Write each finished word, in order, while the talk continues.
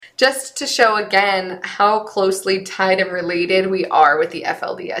just to show again how closely tied and related we are with the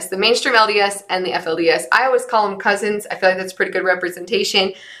FLDS. The mainstream LDS and the FLDS, I always call them cousins. I feel like that's pretty good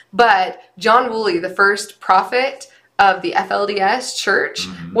representation. But John Woolley, the first prophet of the FLDS church,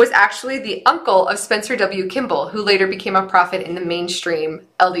 was actually the uncle of Spencer W. Kimball, who later became a prophet in the mainstream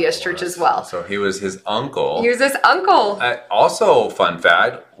LDS church as well. So he was his uncle. He was his uncle. Also, fun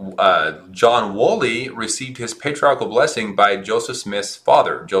fact, John Woolley received his patriarchal blessing by Joseph Smith's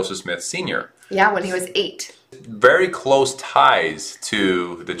father, Joseph Smith Sr. Yeah, when he was 8. Very close ties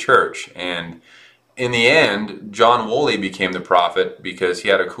to the church. And in the end, John Woolley became the prophet because he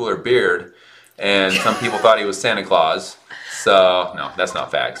had a cooler beard. And some people thought he was Santa Claus. So, no, that's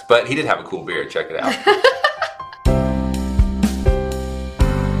not facts. But he did have a cool beard. Check it out.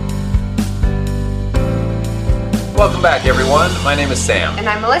 Welcome back, everyone. My name is Sam. And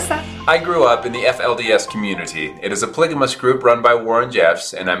I'm Melissa. I grew up in the FLDS community. It is a polygamous group run by Warren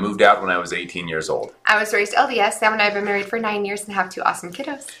Jeffs, and I moved out when I was 18 years old. I was raised LDS. Sam and I have been married for 9 years and have 2 awesome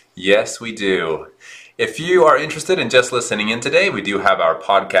kiddos. Yes, we do. If you are interested in just listening in today, we do have our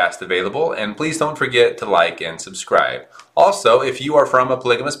podcast available, and please don't forget to like and subscribe. Also, if you are from a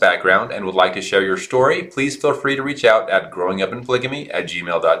polygamous background and would like to share your story, please feel free to reach out at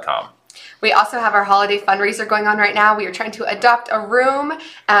growingupinpolygamy@gmail.com. We also have our holiday fundraiser going on right now. We are trying to adopt a room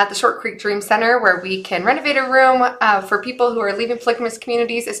at the Short Creek Dream Center where we can renovate a room for people who are leaving polygamous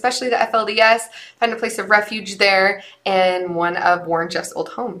communities, especially the FLDS, find a place of refuge there in one of Warren Jeff's old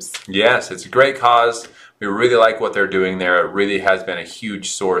homes. Yes, it's a great cause. We really like what they're doing there. It really has been a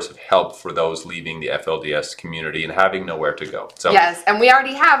huge source of help for those leaving the FLDS community and having nowhere to go. So, yes, and we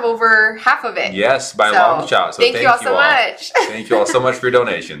already have over half of it. Yes, by a long shot. So thank you all so much. Thank you all so much for your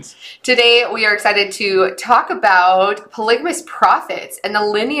donations. Today we are excited to talk about polygamous prophets and the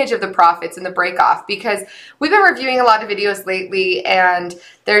lineage of the prophets and the breakoff, because we've been reviewing a lot of videos lately and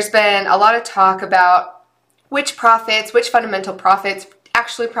there's been a lot of talk about which prophets, which fundamental prophets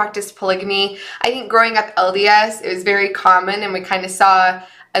actually practiced polygamy. I think growing up LDS, it was very common, and we kind of saw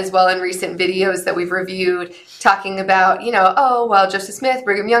as well in recent videos that we've reviewed talking about, oh, well, Joseph Smith,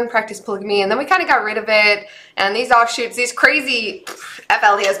 Brigham Young practiced polygamy, and then we kind of got rid of it, and these offshoots, these crazy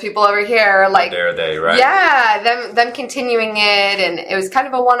FLDS people over here, like, there they, right? Yeah, them continuing it, and it was kind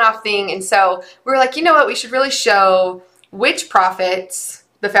of a one-off thing, and so we were like, you know what, we should really show which prophets,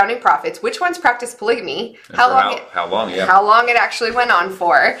 the founding prophets, which ones practiced polygamy, how long it actually went on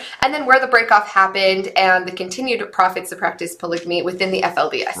for, and then where the breakoff happened and the continued prophets that practiced polygamy within the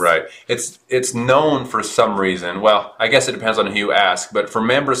FLDS. Right. It's known for some reason, well, I guess it depends on who you ask, but for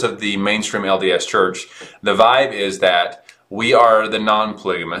members of the mainstream LDS church, the vibe is that we are the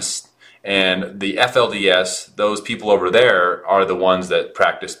non-polygamists, and the FLDS, those people over there, are the ones that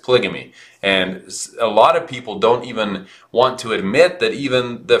practice polygamy. And a lot of people don't even want to admit that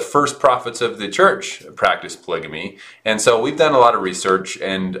even the first prophets of the church practiced polygamy. And so we've done a lot of research,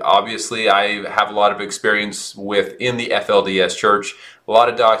 and obviously I have a lot of experience within the FLDS church, a lot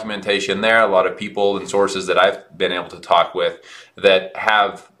of documentation there, a lot of people and sources that I've been able to talk with that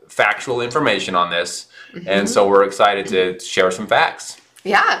have factual information on this. And so we're excited to share some facts.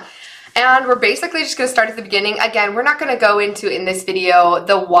 Yeah. And we're basically just going to start at the beginning. Again, we're not going to go into, in this video,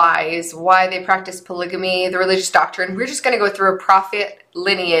 the whys, why they practice polygamy, the religious doctrine. We're just going to go through a prophet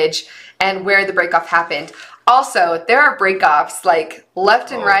lineage and where the breakoff happened. Also, there are breakoffs like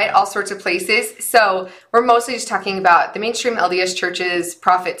left and right, all sorts of places. So we're mostly just talking about the mainstream LDS churches,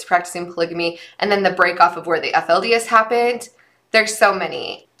 prophets practicing polygamy, and then the breakoff of where the FLDS happened. There's so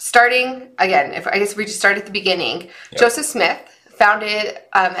many. Starting, again, I guess we just start at the beginning. Yep. Joseph Smith, founded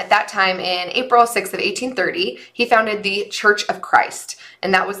at that time in April 6th of 1830, he founded the Church of Christ,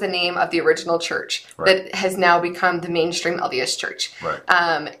 and that was the name of the original church that has now become the mainstream LDS church. Right.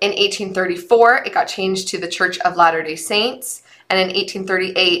 In 1834, it got changed to the Church of Latter-day Saints, and in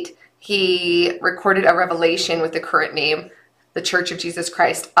 1838, he recorded a revelation with the current name, the Church of Jesus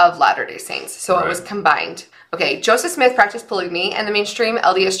Christ of Latter-day Saints. So it was combined. Okay, Joseph Smith practiced polygamy, and the mainstream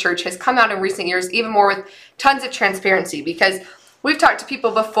LDS church has come out in recent years even more with tons of transparency, because we've talked to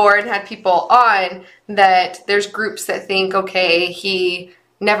people before and had people on that there's groups that think, okay, he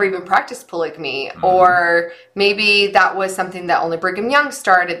never even practiced polygamy, or maybe that was something that only Brigham Young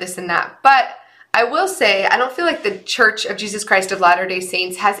started, this and that. But I will say, I don't feel like the Church of Jesus Christ of Latter-day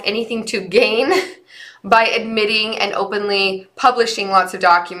Saints has anything to gain by admitting and openly publishing lots of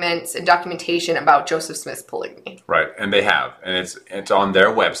documents and documentation about Joseph Smith's polygamy. Right, and they have, and it's on their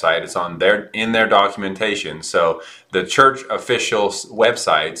website, it's on in their documentation. So the church official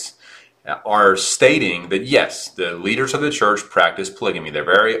websites are stating that yes, the leaders of the church practice polygamy. They're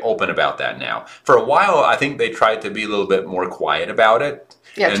very open about that now. For a while, I think they tried to be a little bit more quiet about it,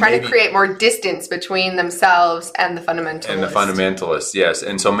 Yeah, and trying to create more distance between themselves and the fundamentalists. And the fundamentalists, yes.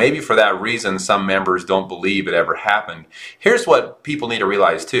 And so maybe for that reason, some members don't believe it ever happened. Here's what people need to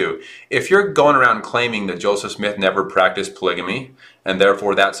realize too. If you're going around claiming that Joseph Smith never practiced polygamy, and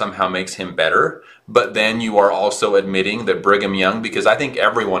therefore that somehow makes him better, but then you are also admitting that Brigham Young, because I think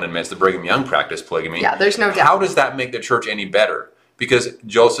everyone admits that Brigham Young practiced polygamy. Yeah, there's no doubt. How does that make the church any better? Because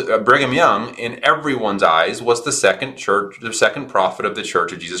Brigham Young, in everyone's eyes, was the second prophet of the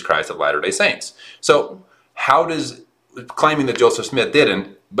Church of Jesus Christ of Latter-day Saints. So how does claiming that Joseph Smith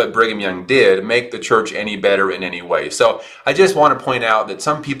didn't, but Brigham Young did, make the church any better in any way? So I just want to point out that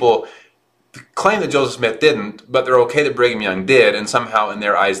some people claim that Joseph Smith didn't, but they're okay that Brigham Young did, and somehow in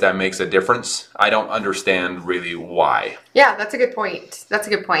their eyes that makes a difference. I don't understand really why. Yeah, that's a good point.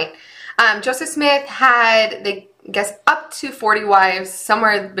 Joseph Smith had, I guess, up to 40 wives,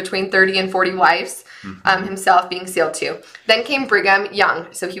 somewhere between 30 and 40 wives, himself being sealed to. Then came Brigham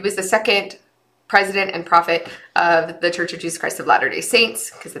Young. So he was the second president and prophet of the Church of Jesus Christ of Latter-day Saints,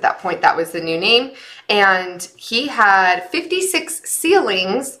 because at that point that was the new name. And he had 56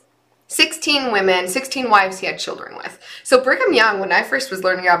 sealings, 16 women, 16 wives he had children with. So Brigham Young, when I first was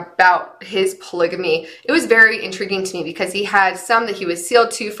learning about his polygamy, it was very intriguing to me because he had some that he was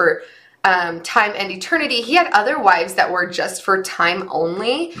sealed to for time and eternity. He had other wives that were just for time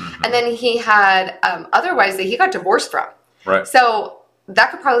only. And then he had other wives that he got divorced from. Right. So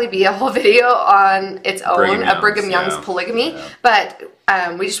that could probably be a whole video on its own, of Brigham Young's polygamy. Yeah. But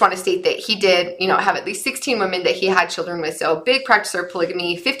we just want to state that he did, have at least 16 women that he had children with. So big practicer of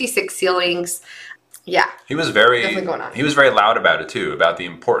polygamy, 56 sealings. Yeah. He was very loud about it too, about the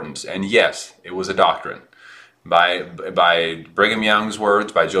importance. And yes, it was a doctrine. By Brigham Young's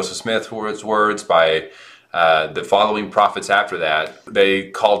words, by Joseph Smith's words, by the following prophets after that, they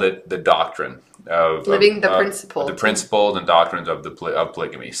called it the doctrine of living the principle. The principles and doctrines of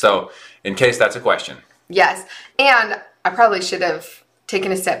polygamy. So, in case that's a question. Yes, and I probably should have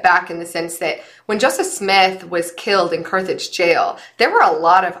taken a step back in the sense that when Joseph Smith was killed in Carthage jail, there were a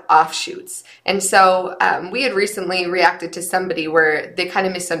lot of offshoots. And so we had recently reacted to somebody where they kind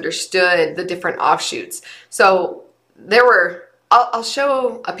of misunderstood the different offshoots. So there were, I'll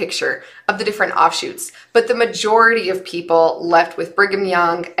show a picture of the different offshoots, but the majority of people left with Brigham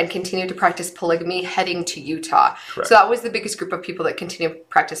Young and continued to practice polygamy heading to Utah. Correct. So that was the biggest group of people that continued to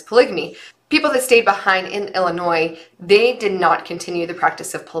practice polygamy. People that stayed behind in Illinois, they did not continue the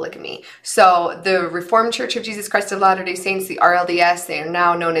practice of polygamy. So the Reformed Church of Jesus Christ of Latter-day Saints, the RLDS, they are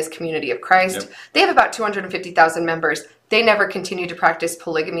now known as Community of Christ. Yep. They have about 250,000 members. They never continued to practice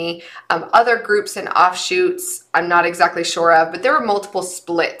polygamy. Other groups and offshoots, I'm not exactly sure of, but there were multiple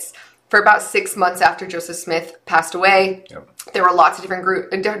splits. For about 6 months after Joseph Smith passed away, yep, there were lots of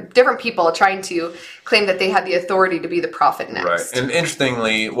different people trying to claim that they had the authority to be the prophet next. Right. And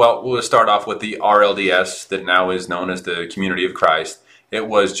interestingly, we'll start off with the RLDS that now is known as the Community of Christ. It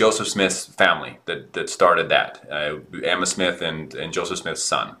was Joseph Smith's family that started that. Emma Smith and Joseph Smith's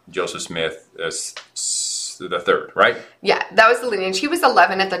son. Joseph Smith the third, right? Yeah, that was the lineage. He was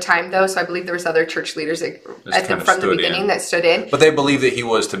 11 at the time, though, so I believe there was other church leaders from the beginning that stood in. But they believed that he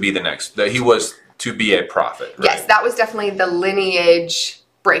was to be the next, that he was to be a prophet, right? Yes, that was definitely the lineage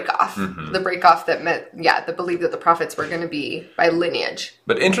breakoff. The breakoff that meant, the belief that the prophets were going to be by lineage.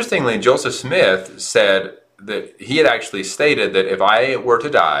 But interestingly, Joseph Smith said that he had actually stated that if I were to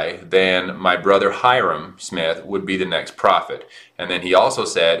die, then my brother Hiram Smith would be the next prophet. And then he also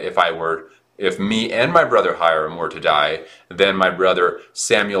said if me and my brother Hiram were to die, then my brother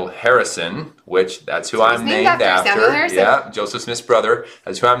Samuel Harrison, which that's who I'm named after. Samuel Harrison. Yeah, Joseph Smith's brother,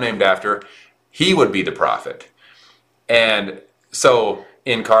 that's who I'm named after. He would be the prophet. And so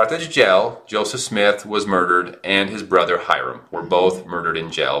in Carthage jail, Joseph Smith was murdered, and his brother Hiram were both murdered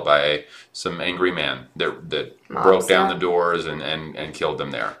in jail by some angry men that broke down the doors and killed them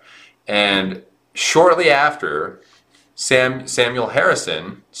there. And shortly after, Samuel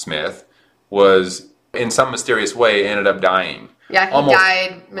Harrison Smith was, in some mysterious way, ended up dying. Yeah, he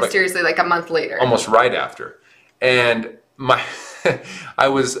died mysteriously like a month later. Almost right after. And I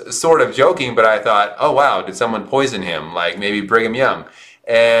was sort of joking, but I thought, oh wow, did someone poison him? Like maybe Brigham Young.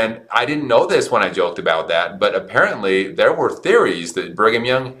 And I didn't know this when I joked about that, but apparently there were theories that Brigham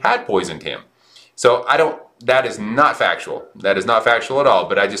Young had poisoned him. So that is not factual. That is not factual at all,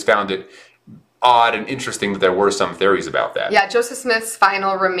 but I just found it odd and interesting that there were some theories about that. Yeah, Joseph Smith's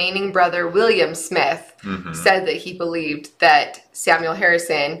final remaining brother, William Smith, said that he believed that Samuel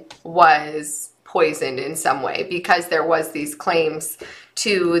Harrison was poisoned in some way because there was these claims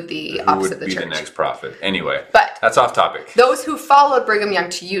to the opposite of the church. Who would be the next prophet. Anyway, but that's off topic. Those who followed Brigham Young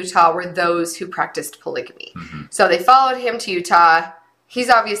to Utah were those who practiced polygamy. So they followed him to Utah. He's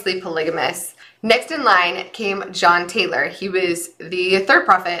obviously polygamous. Next in line came John Taylor. He was the third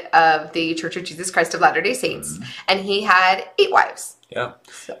prophet of the Church of Jesus Christ of Latter-day Saints, and he had 8 wives. Yeah.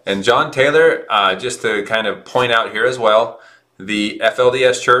 And John Taylor, just to kind of point out here as well, the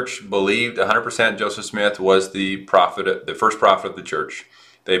FLDS Church believed 100% Joseph Smith was the first prophet of the church.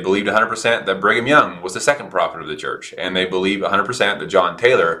 They believed 100% that Brigham Young was the second prophet of the church, and they believed 100% that John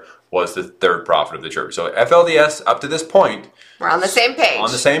Taylor was the third prophet of the church. So FLDS, up to this point, we're on the same page.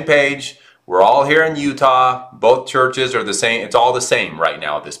 On the same page. We're all here in Utah. Both churches are the same. It's all the same right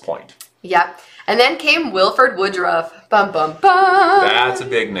now at this point. Yep. And then came Wilford Woodruff. Bum, bum, bum. That's a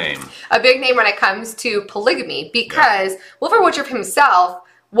big name. A big name when it comes to polygamy, because Wilford Woodruff himself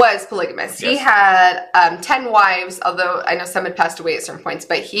was polygamous. Yes. He had 10 wives, although I know some had passed away at certain points,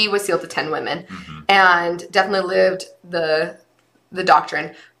 but he was sealed to 10 women and definitely lived the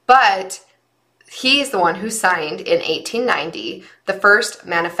doctrine. But he is the one who signed in 1890 the first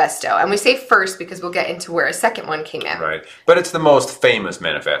manifesto. And we say first because we'll get into where a second one came in. Right. But it's the most famous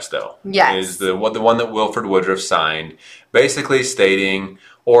manifesto. Yes. Is the one that Wilford Woodruff signed, basically stating,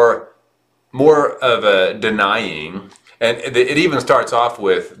 or more of a denying, and it even starts off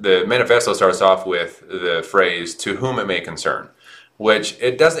with, the manifesto starts off with the phrase, "to whom it may concern," which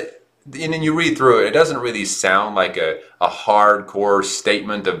it doesn't, and then you read through it, it doesn't really sound like a hardcore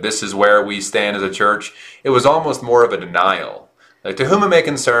statement of this is where we stand as a church. It was almost more of a denial. Like, to whom it may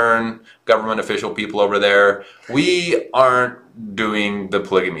concern, government official people over there, we aren't doing the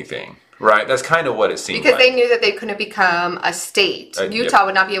polygamy thing. Right? That's kind of what it seemed because like. They knew that they couldn't become a state. Utah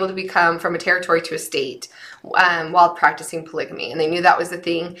would not be able to become from a territory to a state while practicing polygamy. And they knew that was the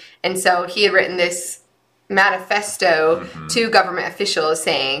thing. And so he had written this manifesto to government officials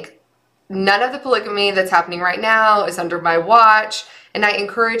saying, none of the polygamy that's happening right now is under my watch, and I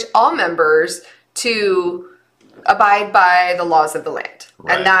encourage all members to abide by the laws of the land.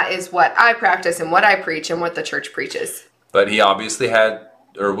 Right. And that is what I practice and what I preach and what the church preaches. But he obviously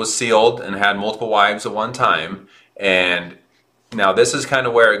was sealed and had multiple wives at one time. And now this is kind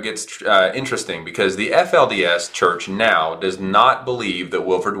of where it gets interesting, because the FLDS church now does not believe that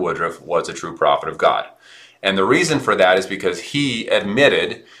Wilford Woodruff was a true prophet of God. And the reason for that is because he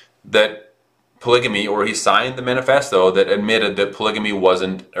admitted that polygamy, or he signed the manifesto that admitted that polygamy was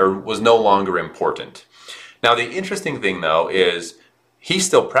no longer important. Now, the interesting thing, though, is he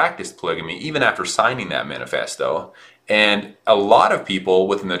still practiced polygamy even after signing that manifesto, and a lot of people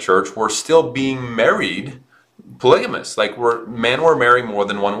within the church were still being married polygamous. Like, men were marrying more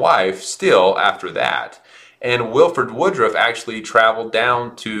than one wife still after that. And Wilford Woodruff actually traveled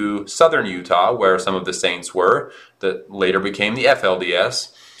down to southern Utah, where some of the saints were, that later became the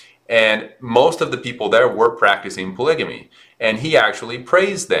FLDS. And most of the people there were practicing polygamy. And he actually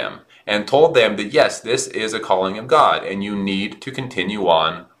praised them and told them that, yes, this is a calling of God, and you need to continue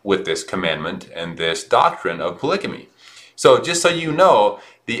on with this commandment and this doctrine of polygamy. So just so you know,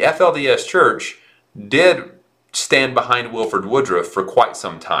 the FLDS church did stand behind Wilford Woodruff for quite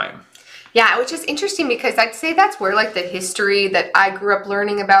some time. Yeah, which is interesting, because I'd say that's where, like, the history that I grew up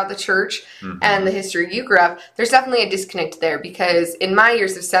learning about the church and the history you grew up, there's definitely a disconnect there, because in my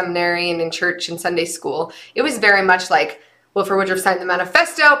years of seminary and in church and Sunday school, it was very much like Wilford Woodruff signed the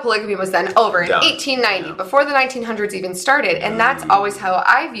manifesto, polygamy was then over in 1890, before the 1900s even started, and that's always how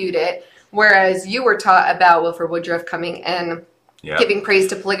I viewed it, whereas you were taught about Wilford Woodruff coming and giving praise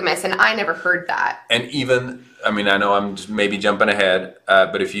to polygamists, and I never heard that. And even, I mean, I know I'm maybe jumping ahead,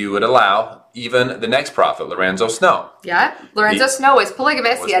 but if you would allow, even the next prophet, Lorenzo Snow. Yeah, Lorenzo Snow was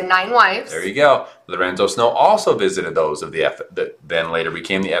polygamous. He had 9 wives. There you go. Lorenzo Snow also visited those of that then later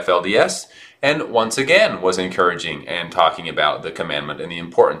became the FLDS, and once again was encouraging and talking about the commandment and the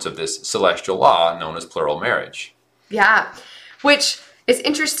importance of this celestial law known as plural marriage. Yeah, which is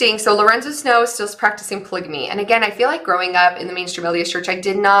interesting. So Lorenzo Snow is still practicing polygamy. And again, I feel like growing up in the mainstream LDS church, I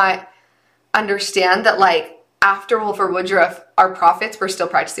did not understand that, like, after Wilford Woodruff, our prophets were still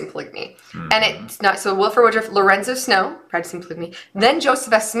practicing polygamy. And it's not, so Wilford Woodruff, Lorenzo Snow, practicing polygamy. Then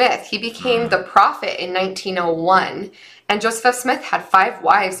Joseph F. Smith, he became the prophet in 1901. And Joseph F. Smith had 5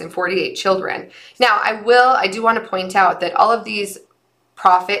 wives and 48 children. Now, I do want to point out that all of these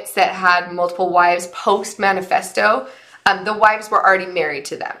prophets that had multiple wives post-manifesto, the wives were already married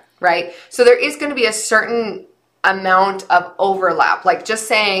to them, right? So there is going to be a certain amount of overlap. Like, just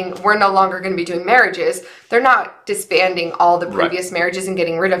saying we're no longer going to be doing marriages, they're not disbanding all the previous marriages and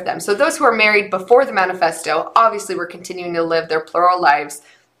getting rid of them. So those who are married before the manifesto obviously were continuing to live their plural lives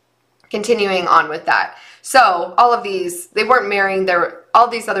Continuing on with that. So all of these, they weren't marrying all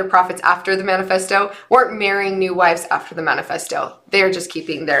these other prophets after the manifesto weren't marrying new wives after the manifesto. They are just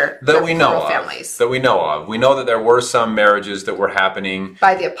keeping their plural families. That we know of. We know that there were some marriages that were happening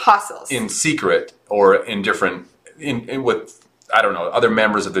by the apostles in secret or in different, with, I don't know, other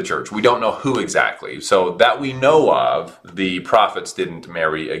members of the church. We don't know who exactly. So that we know of, the prophets didn't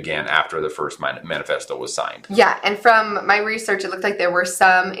marry again after the first manifesto was signed. Yeah, and from my research, it looked like there were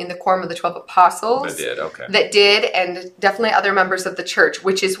some in the Quorum of the 12 Apostles. That did, and definitely other members of the church,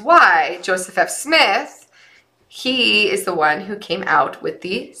 which is why Joseph F. Smith, he is the one who came out with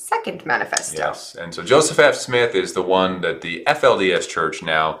the second manifesto. Yes, and so Joseph F. Smith is the one that the FLDS church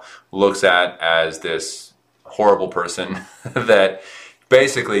now looks at as this horrible person that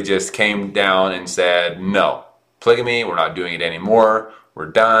basically just came down and said, no, polygamy, we're not doing it anymore, we're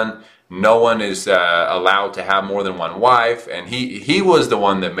done. No one is allowed to have more than one wife. And he was the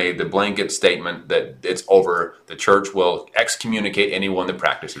one that made the blanket statement that it's over. The church will excommunicate anyone that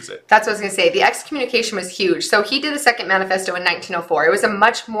practices it. That's what I was going to say. The excommunication was huge. So he did the second manifesto in 1904. It was a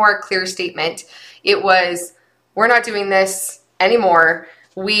much more clear statement. It was, we're not doing this anymore.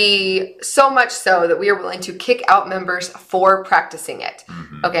 So much so that we are willing to kick out members for practicing it.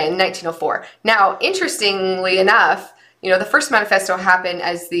 Okay, in 1904. Now, interestingly enough, the first manifesto happened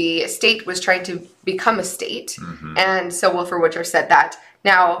as the state was trying to become a state. And so Wilford Woodruff said that.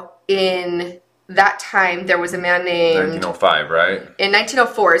 Now, in that time, there was a man named... 1905, right? In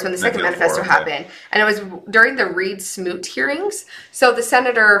 1904 is when the second manifesto happened. And it was during the Reed-Smoot hearings. So the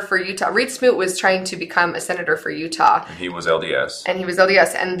senator for Utah, Reed-Smoot was trying to become a senator for Utah. And he was LDS.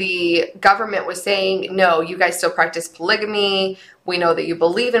 And the government was saying, no, you guys still practice polygamy. We know that you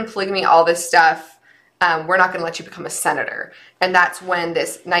believe in polygamy, all this stuff. We're not going to let you become a senator. And that's when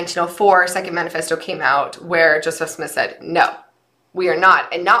this 1904 second manifesto came out, where Joseph Smith said, no. We are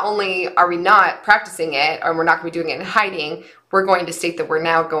not. And not only are we not practicing it, or we're not going to be doing it in hiding, we're going to state that we're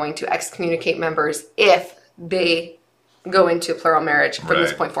now going to excommunicate members if they go into plural marriage from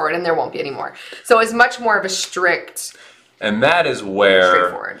this point forward, and there won't be any more. So it's much more of a strict... And that is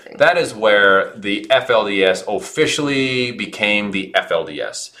where the FLDS officially became the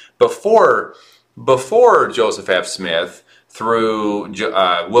FLDS. Before Joseph F. Smith, through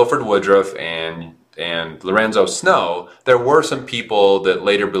Wilford Woodruff and Lorenzo Snow, there were some people that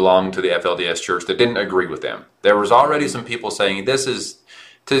later belonged to the FLDS church that didn't agree with them. There was already some people saying this is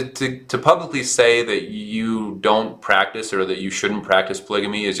to publicly say that you don't practice or that you shouldn't practice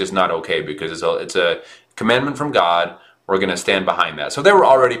polygamy is just not okay, because it's a commandment from God. We're going to stand behind that. So there were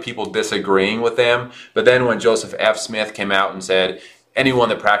already people disagreeing with them. But then when Joseph F. Smith came out and said anyone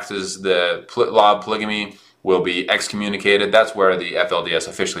that practices the law of polygamy will be excommunicated, that's where the FLDS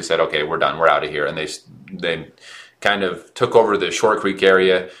officially said, okay, we're done, we're out of here. And they kind of took over the Short Creek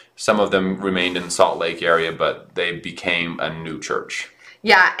area. Some of them remained in the Salt Lake area, but they became a new church.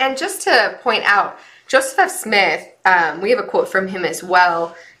 Yeah, and just to point out, Joseph F. Smith, we have a quote from him as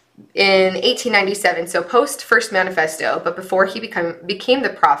well, in 1897, so post First Manifesto, but before he became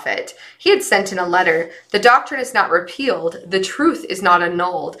the prophet, he had sent in a letter, "The doctrine is not repealed, the truth is not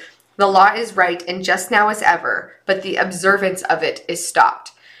annulled. The law is right and just now as ever, but the observance of it is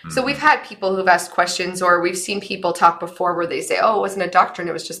stopped." So we've had people who've asked questions, or we've seen people talk before where they say, oh, it wasn't a doctrine,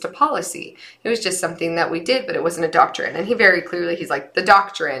 it was just a policy. It was just something that we did, but it wasn't a doctrine. And he very clearly, he's like, the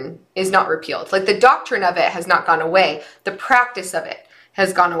doctrine is not repealed. Like, the doctrine of it has not gone away. The practice of it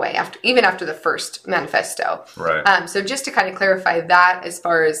has gone away even after the first manifesto. Right. So just to kind of clarify that, as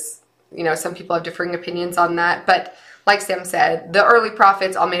far as, some people have differing opinions on that, but like Sam said, the early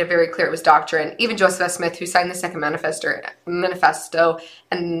prophets all made it very clear it was doctrine. Even Joseph F. Smith, who signed the second manifesto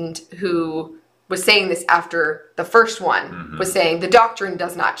and who was saying this after the first one, was saying the doctrine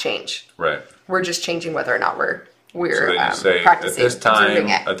does not change. Right. We're just changing whether or not we're say,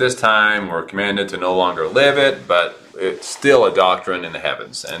 practicing at this time we're commanded to no longer live it, but it's still a doctrine in the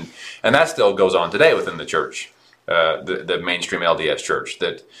heavens, and that still goes on today within the church, the mainstream LDS church,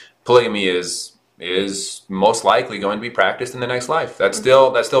 that polygamy is most likely going to be practiced in the next life. That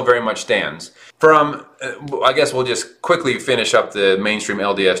still very much stands. From, I guess we'll just quickly finish up the mainstream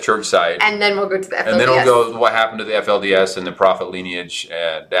LDS church side. And then we'll go to the FLDS. And then we'll go what happened to the FLDS and the prophet lineage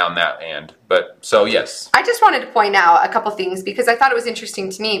down that end. But, so yes. I just wanted to point out a couple things because I thought it was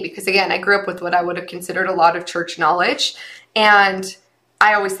interesting to me because, again, I grew up with what I would have considered a lot of church knowledge. And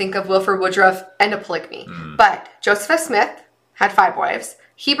I always think of Wilford Woodruff and a polygamy. But Joseph F. Smith had 5 wives.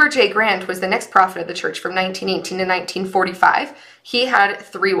 Heber J. Grant was the next prophet of the church from 1918 to 1945. He had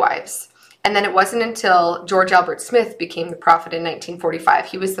 3 wives. And then it wasn't until George Albert Smith became the prophet in 1945.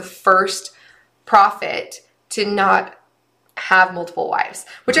 He was the first prophet to not have multiple wives,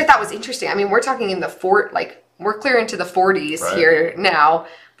 which I thought was interesting. I mean, we're talking in the we're clear into the 40s here now,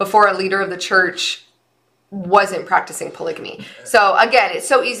 before a leader of the church wasn't practicing polygamy. So again, it's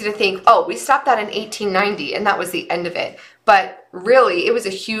so easy to think, oh, we stopped that in 1890 and that was the end of it. But really, it was a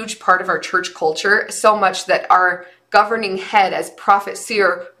huge part of our church culture, so much that our governing head as prophet,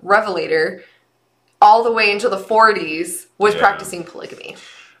 seer, revelator, all the way until the 40s, was practicing polygamy.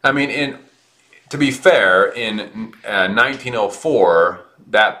 I mean, to be fair, in 1904,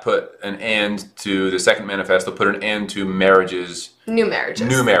 that put an end to the Second Manifesto, put an end to marriages. New marriages.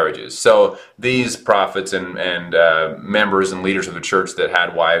 New marriages. So these prophets and members and leaders of the church that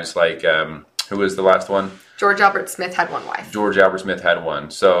had wives, like, who was the last one? George Albert Smith had one wife. George Albert Smith had one.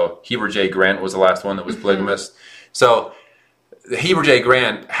 So Heber J. Grant was the last one that was polygamous. So Heber J.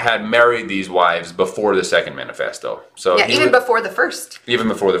 Grant had married these wives before the Second Manifesto. So even before the first. Even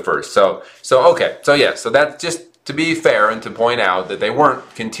before the first. So that's just to be fair and to point out that they weren't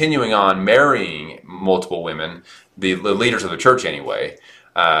continuing on marrying multiple women, the leaders of the church anyway,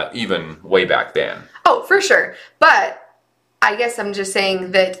 even way back then. Oh, for sure. But I guess I'm just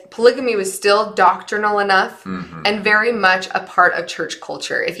saying that polygamy was still doctrinal enough and very much a part of church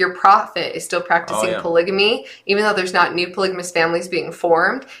culture. If your prophet is still practicing polygamy, even though there's not new polygamous families being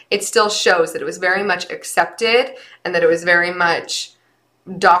formed, it still shows that it was very much accepted and that it was very much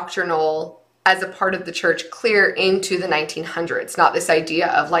doctrinal as a part of the church clear into the 1900s. Not this idea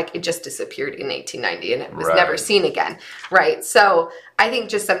of like it just disappeared in 1890 and it was never seen again, right? So I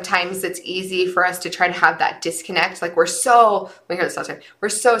think just sometimes it's easy for us to try to have that disconnect. Like we're so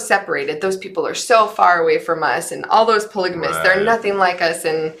separated. Those people are so far away from us, and all those polygamists, they're nothing like us,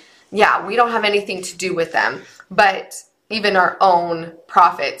 and we don't have anything to do with them. But even our own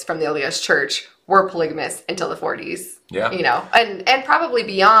prophets from the LDS Church were polygamists until the 40s. And probably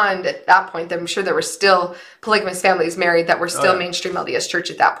beyond at that point. I'm sure there were still polygamous families married that were still mainstream LDS Church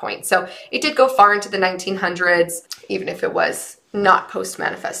at that point. So it did go far into the 1900s, even if it was not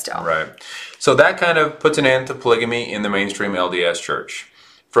post-manifesto. Right. So that kind of puts an end to polygamy in the mainstream LDS Church.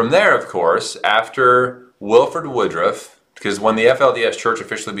 From there, of course, after Wilford Woodruff, because when the FLDS Church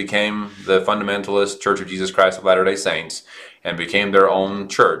officially became the Fundamentalist Church of Jesus Christ of Latter-day Saints and became their own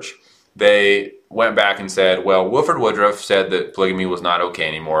church, they went back and said, well, Wilford Woodruff said that polygamy was not okay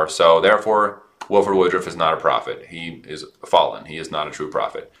anymore, so therefore Wilford Woodruff is not a prophet. He is fallen. He is not a true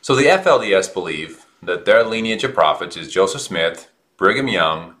prophet. So the FLDS believe that their lineage of prophets is Joseph Smith, Brigham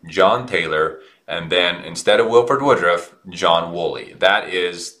Young, John Taylor, and then instead of Wilford Woodruff, John Woolley.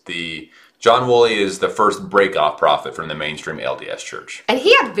 John Woolley is the first breakoff prophet from the mainstream LDS Church. And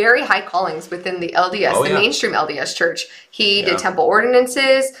he had very high callings within the LDS, mainstream LDS Church. He did temple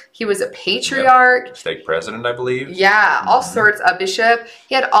ordinances. He was a patriarch. Stake president, I believe. Yeah, all sorts, a bishop.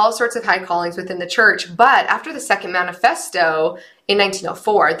 He had all sorts of high callings within the church. But after the Second Manifesto in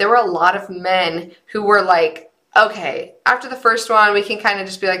 1904, there were a lot of men who were like, okay, after the first one, we can kind of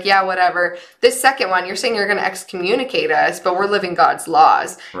just be like, yeah, whatever. This second one, you're saying you're going to excommunicate us, but we're living God's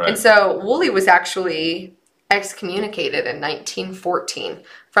laws. Right. And so Woolley was actually excommunicated in 1914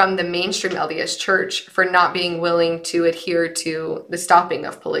 from the mainstream LDS Church for not being willing to adhere to the stopping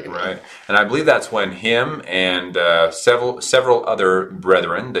of polygamy. Right. And I believe that's when him and several other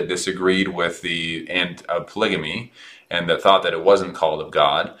brethren that disagreed with the end of polygamy and that thought that it wasn't called of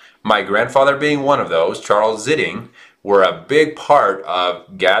God, my grandfather being one of those, Charles Zitting, were a big part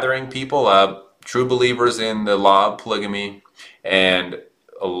of gathering people up, true believers in the law of polygamy. And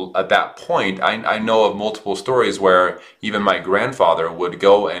at that point, I know of multiple stories where even my grandfather would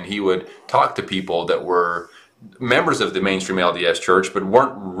go and he would talk to people that were members of the mainstream LDS Church but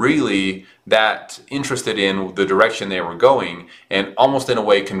weren't really that interested in the direction they were going, and almost in a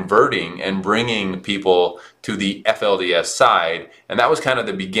way converting and bringing people to the FLDS side. And that was kind of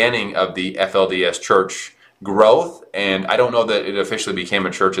the beginning of the FLDS Church growth, and I don't know that it officially became a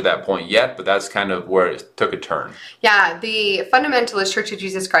church at that point yet, but that's kind of where it took a turn. Yeah, the Fundamentalist Church of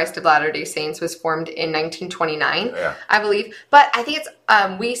Jesus Christ of Latter-day Saints was formed in 1929, I believe. But I think it's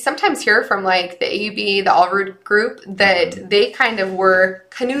we sometimes hear from like the AUB, the Allroot group, that they kind of were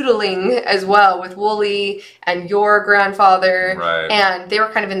canoodling as well with Woolley and your grandfather, and they were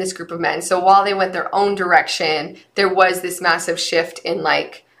kind of in this group of men. So while they went their own direction, there was this massive shift in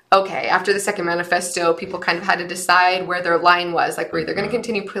like, okay, after the Second Manifesto, people kind of had to decide where their line was. Like, we're either going to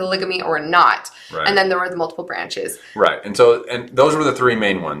continue polygamy or not. Right. And then there were the multiple branches. Right. And so, and those were the three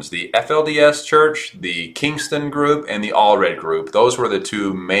main ones. The FLDS Church, the Kingston group, and the Allred group. Those were the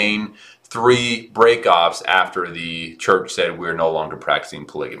two main three breakoffs after the church said we're no longer practicing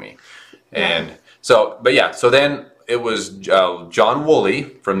polygamy. And so, but yeah, so then it was John Woolley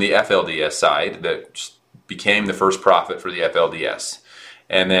from the FLDS side that became the first prophet for the FLDS.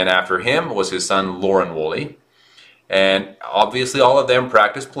 And then after him was his son Loren Woolley. And obviously all of them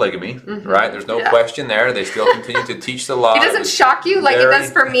practiced polygamy, right? There's no question there. They still continue to teach the law. It doesn't shock you like it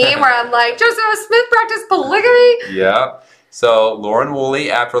does for me, where I'm like, Joseph Smith practiced polygamy? Yeah. So Loren Woolley,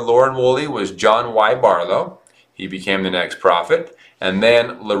 after Loren Woolley was John Y. Barlow. He became the next prophet. And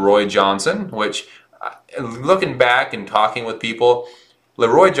then Leroy Johnson, which, looking back and talking with people,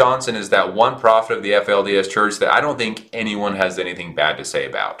 Leroy Johnson is that one prophet of the FLDS Church that I don't think anyone has anything bad to say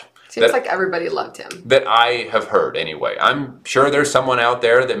about. Seems like everybody loved him. That I have heard anyway. I'm sure there's someone out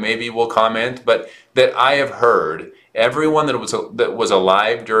there that maybe will comment, but that I have heard, everyone that was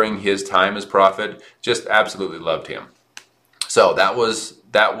alive during his time as prophet just absolutely loved him. So that was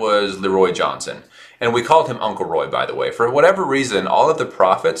Leroy Johnson. And we called him Uncle Roy, by the way. For whatever reason, all of the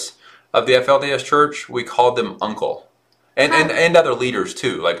prophets of the FLDS Church, we called them Uncle. And other leaders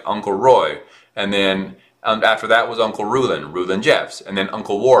too, like Uncle Roy. And then after that was Uncle Rulon Jeffs, and then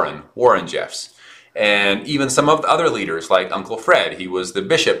Uncle Warren Jeffs. And even some of the other leaders, like Uncle Fred, he was the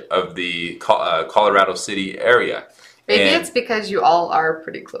bishop of the Colorado City area. Maybe it's because you all are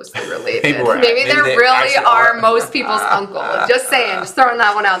pretty closely related. Maybe there really are most people's uncle. Just saying, just throwing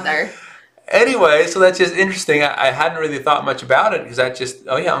that one out there. Anyway, so that's just interesting. I hadn't really thought much about it because I just,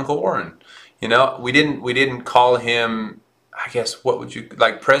 Uncle Warren. You know, we didn't call him, I guess, what would you,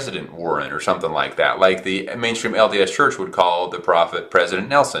 like President Warren or something like that. Like the mainstream LDS Church would call the prophet President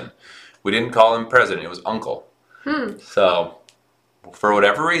Nelson. We didn't call him President, it was Uncle. So, for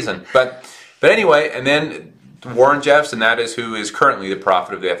whatever reason. But anyway, and then Warren Jeffs, and that is who is currently the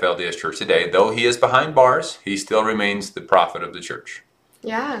prophet of the FLDS Church today. Though he is behind bars, he still remains the prophet of the church.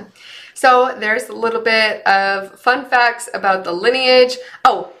 Yeah. So there's a little bit of fun facts about the lineage.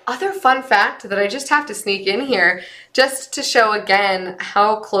 Oh, other fun fact that I just have to sneak in here, just to show again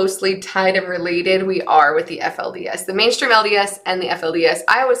how closely tied and related we are with the FLDS. The mainstream LDS and the FLDS.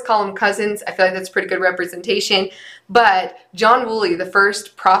 I always call them cousins. I feel like that's pretty good representation. But John Woolley, the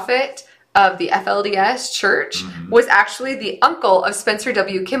first prophet of the FLDS Church, was actually the uncle of Spencer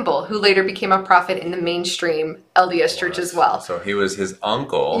W. Kimball, who later became a prophet in the mainstream LDS Church as well. So he was his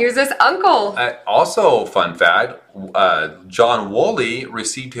uncle. He was his uncle. Also, fun fact, John Woolley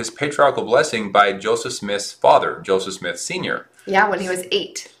received his patriarchal blessing by Joseph Smith's father, Joseph Smith Sr. Yeah, when he was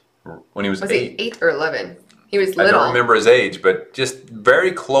 8. When he was 8. He 8 or 11? He was little. I don't remember his age, but just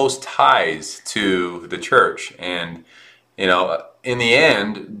very close ties to the church. And, you know, in the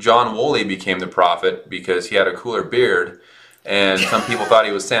end, John Woolley became the prophet because he had a cooler beard, and some people thought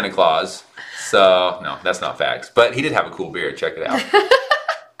he was Santa Claus. So, no, that's not facts. But he did have a cool beard. Check it out.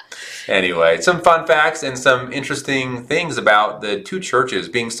 Anyway, some fun facts and some interesting things about the two churches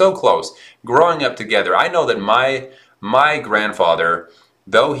being so close, growing up together. I know that my grandfather,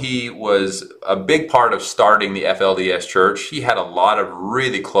 though he was a big part of starting the FLDS Church, he had a lot of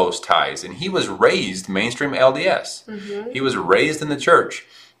really close ties. And he was raised mainstream LDS. He was raised in the church.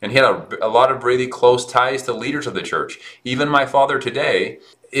 And he had a lot of really close ties to leaders of the church. Even my father today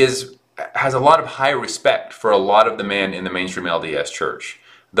has a lot of high respect for a lot of the men in the mainstream LDS Church.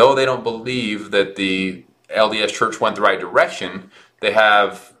 Though they don't believe that the LDS Church went the right direction, they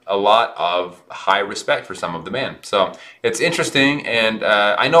have a lot of high respect for some of the men. So it's interesting, and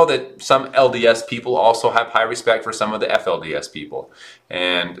I know that some LDS people also have high respect for some of the FLDS people.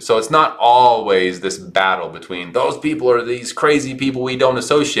 And so it's not always this battle between those people or these crazy people we don't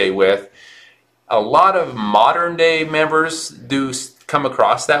associate with. A lot of modern day members do come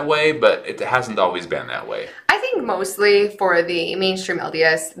across that way, but it hasn't always been that way. I think mostly for the mainstream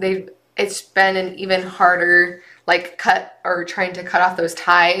LDS, it's been an even harder trying to cut off those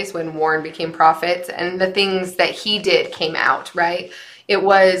ties when Warren became prophet, and the things that he did came out, right? It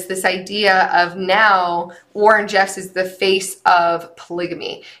was this idea of now Warren Jeffs is the face of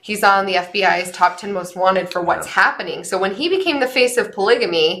polygamy. He's on the FBI's top 10 most wanted for what's happening. So when he became the face of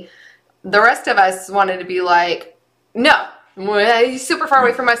polygamy, the rest of us wanted to be like, no, he's super far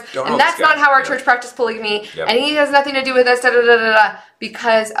away from us, and that's not how our church practiced polygamy, and he has nothing to do with us,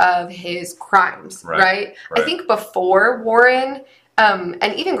 because of his crimes, right? I think before Warren,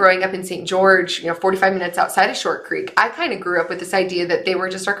 and even growing up in St. George, 45 minutes outside of Short Creek, I kind of grew up with this idea that they were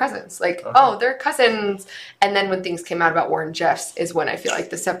just our cousins. They're cousins. And then when things came out about Warren Jeffs is when I feel like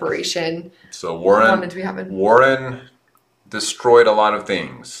the separation wanted to be happening. Warren destroyed a lot of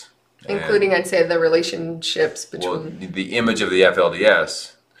things. Including, I'd say, the relationships between... Well, the image of the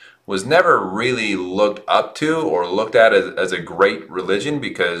FLDS was never really looked up to or looked at as a great religion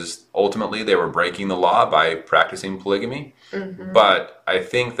because ultimately they were breaking the law by practicing polygamy. But I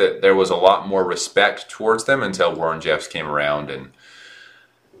think that there was a lot more respect towards them until Warren Jeffs came around, and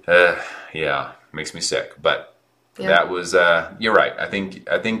makes me sick. But Yeah. that was, you're right. I think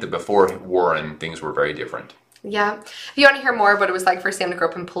that before Warren, things were very different. Yeah. If you want to hear more what it was like for Sam to grow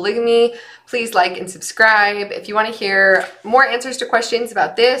up in polygamy, please like and subscribe. If you want to hear more answers to questions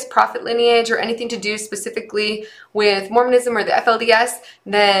about this, prophet lineage, or anything to do specifically with Mormonism or the FLDS,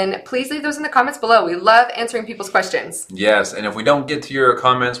 then please leave those in the comments below. We love answering people's questions. Yes, and if we don't get to your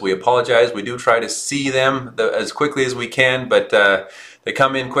comments, we apologize. We do try to see them as quickly as we can, but they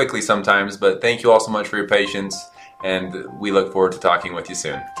come in quickly sometimes. But thank you all so much for your patience, and we look forward to talking with you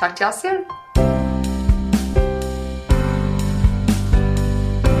soon. Talk to y'all soon.